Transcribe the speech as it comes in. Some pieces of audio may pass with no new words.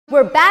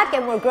We're back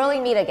and we're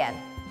grilling meat again.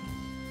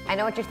 I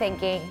know what you're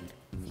thinking.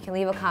 You can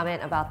leave a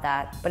comment about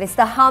that, but it's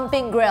the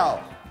Homping Grill.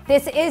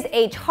 This is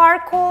a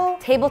charcoal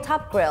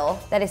tabletop grill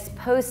that is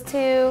supposed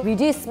to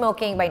reduce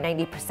smoking by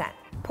 90%.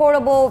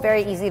 Portable,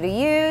 very easy to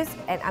use,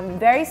 and I'm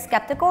very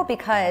skeptical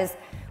because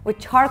with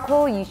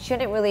charcoal, you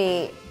shouldn't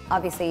really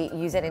obviously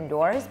use it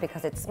indoors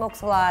because it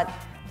smokes a lot,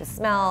 the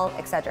smell,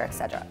 etc.,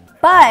 etc.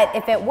 But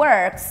if it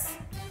works,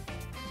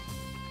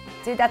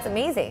 dude, that's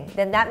amazing.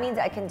 Then that means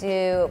I can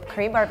do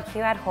Korean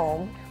barbecue at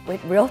home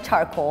with real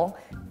charcoal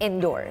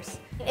indoors.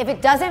 If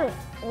it doesn't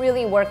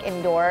really work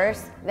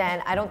indoors,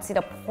 then I don't see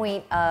the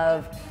point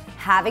of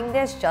having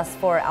this just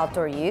for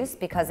outdoor use,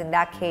 because in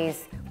that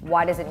case,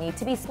 why does it need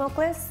to be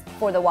smokeless?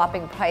 For the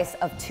whopping price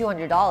of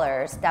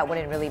 $200, that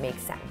wouldn't really make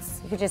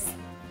sense. You could just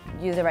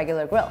use a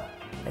regular grill.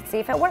 Let's see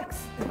if it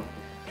works.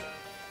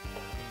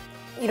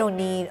 You don't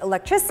need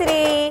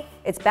electricity,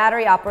 it's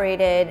battery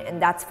operated,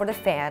 and that's for the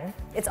fan.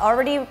 It's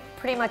already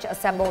pretty much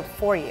assembled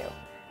for you.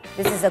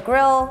 This is a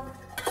grill,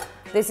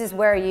 this is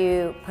where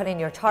you put in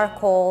your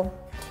charcoal,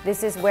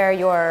 this is where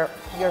your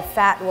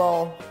fat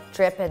will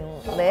drip and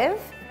live,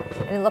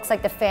 and it looks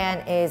like the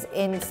fan is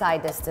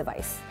inside this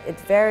device.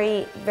 It's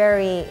very,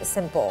 very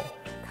simple.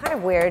 Kind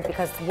of weird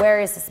because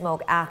where is the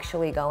smoke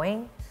actually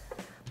going?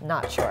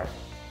 Not sure.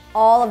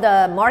 All of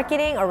the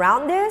marketing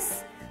around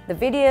this, the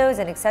videos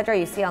and etc.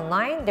 you see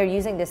online, they're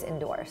using this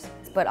indoors.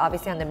 But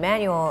obviously on the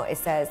manual, it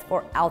says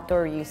for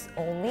outdoor use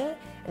only,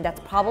 and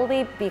that's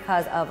probably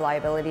because of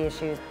liability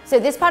issues. So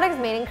this product is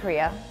made in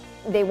Korea.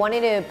 They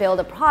wanted to build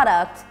a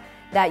product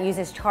that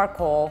uses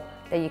charcoal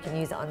that you can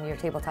use on your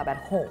tabletop at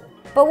home.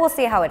 But we'll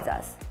see how it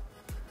does.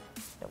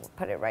 So we'll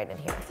put it right in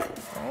here,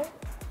 right?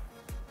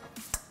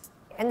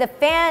 And the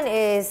fan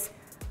is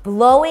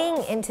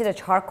blowing into the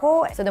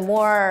charcoal. So the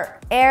more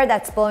air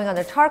that's blowing on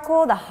the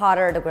charcoal, the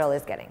hotter the grill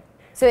is getting.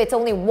 So it's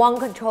only one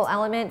control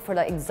element for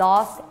the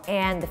exhaust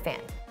and the fan.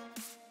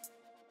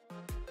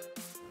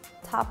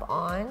 Top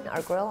on,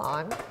 our grill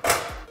on,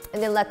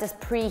 and then let this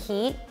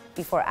preheat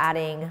before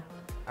adding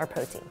our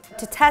protein.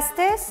 To test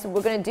this,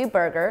 we're gonna do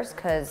burgers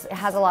because it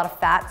has a lot of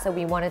fat, so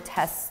we wanna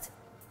test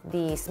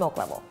the smoke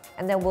level.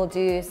 And then we'll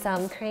do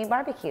some Korean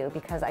barbecue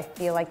because I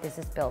feel like this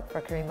is built for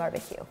Korean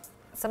barbecue.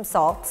 Some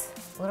salt,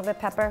 a little bit of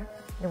pepper,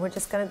 and we're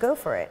just gonna go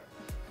for it.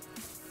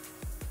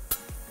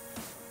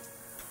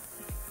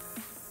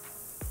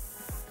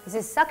 Is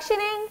it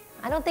suctioning?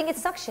 I don't think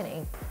it's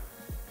suctioning.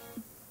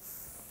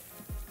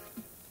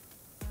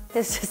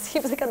 This just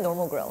seems like a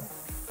normal grill.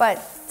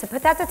 But to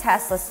put that to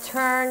test, let's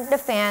turn the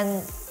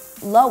fan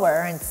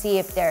lower and see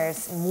if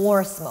there's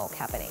more smoke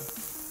happening.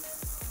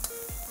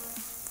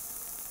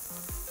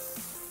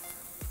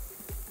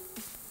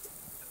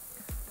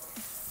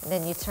 And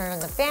then you turn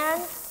on the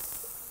fan.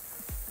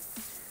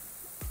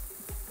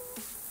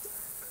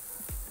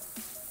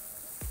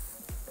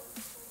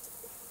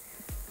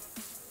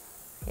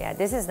 Yeah,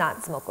 this is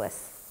not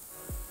smokeless.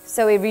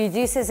 So it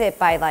reduces it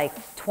by like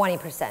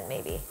 20%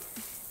 maybe,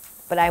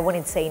 but I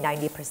wouldn't say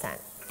 90%.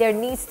 There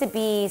needs to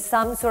be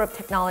some sort of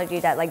technology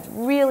that like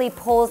really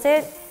pulls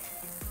it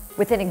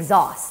with an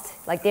exhaust.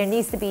 Like there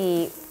needs to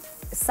be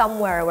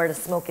somewhere where the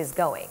smoke is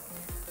going.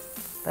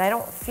 But I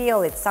don't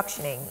feel it's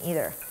suctioning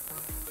either.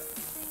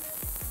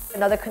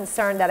 Another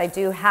concern that I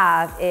do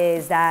have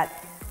is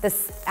that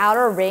this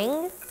outer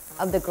ring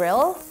of the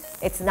grill,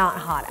 it's not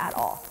hot at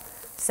all.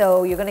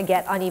 So you're gonna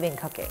get uneven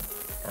cooking.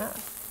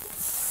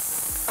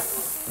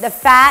 The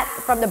fat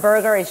from the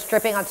burger is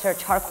dripping onto your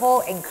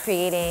charcoal and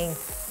creating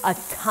a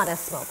ton of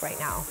smoke right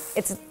now.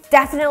 It's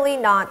definitely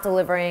not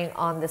delivering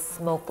on the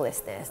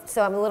smokelessness.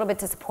 So I'm a little bit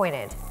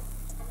disappointed.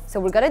 So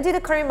we're gonna do the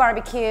Korean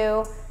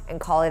barbecue and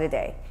call it a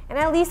day. And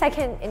at least I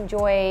can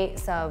enjoy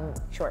some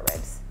short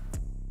ribs.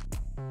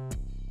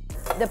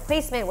 The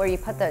placement where you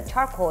put the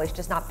charcoal is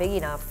just not big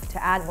enough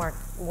to add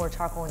more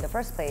charcoal in the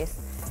first place.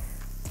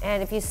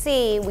 And if you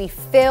see, we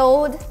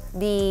filled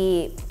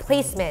the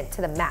placement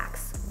to the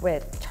max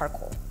with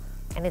charcoal,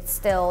 and it's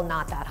still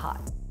not that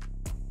hot.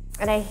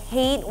 And I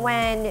hate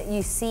when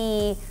you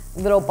see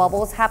little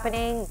bubbles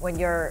happening when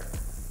you're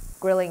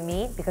grilling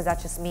meat, because that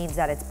just means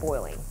that it's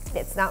boiling.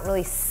 It's not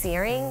really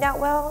searing that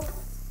well.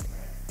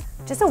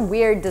 Just a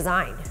weird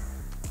design.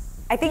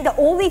 I think the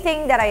only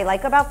thing that I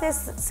like about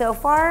this so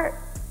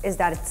far is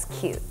that it's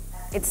cute.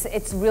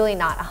 It's really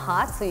not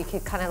hot, so you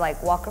could kind of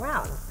like walk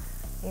around.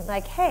 You're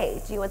like,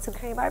 hey, do you want some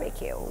Korean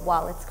barbecue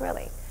while it's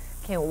grilling?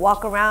 You can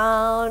walk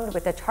around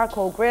with a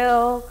charcoal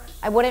grill.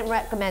 I wouldn't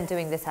recommend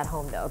doing this at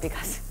home though,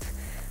 because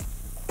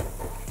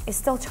it's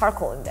still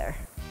charcoal in there.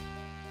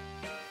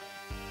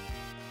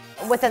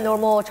 With a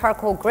normal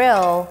charcoal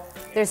grill,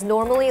 there's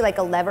normally like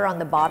a lever on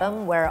the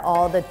bottom where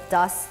all the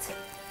dust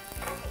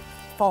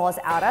falls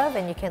out of,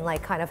 and you can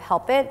like kind of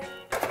help it.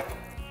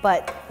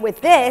 But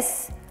with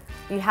this,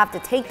 you have to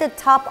take the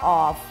top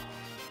off,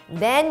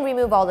 then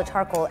remove all the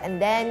charcoal,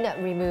 and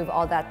then remove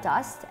all that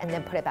dust, and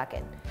then put it back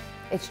in.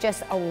 It's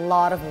just a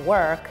lot of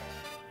work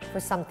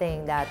for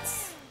something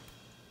that's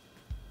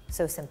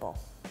so simple.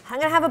 I'm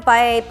gonna have a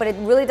bite, but it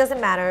really doesn't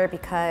matter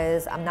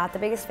because I'm not the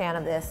biggest fan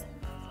of this.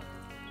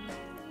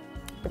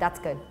 but that's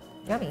good.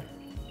 Yummy.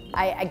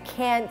 I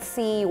can't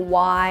see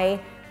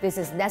why this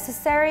is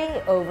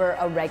necessary over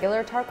a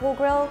regular charcoal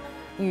grill.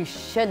 You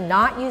should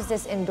not use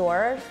this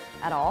indoors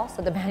at all.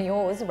 So the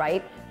manual was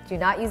right. Do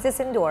not use this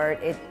indoors.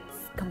 It's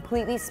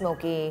completely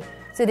smoky.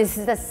 So this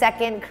is the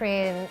second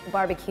Korean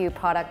barbecue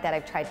product that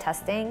I've tried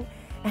testing.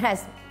 And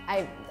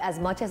as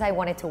much as I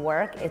want it to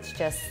work, it's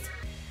just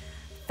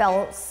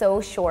fell so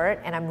short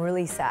and I'm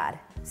really sad.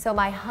 So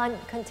my hunt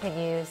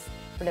continues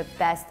for the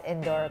best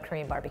indoor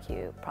Korean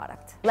barbecue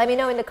product. Let me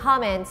know in the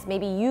comments,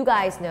 maybe you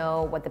guys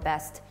know what the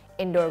best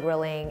indoor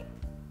grilling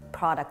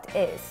product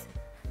is.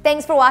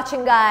 Thanks for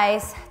watching,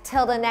 guys.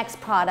 Till the next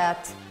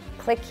product,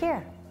 click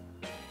here.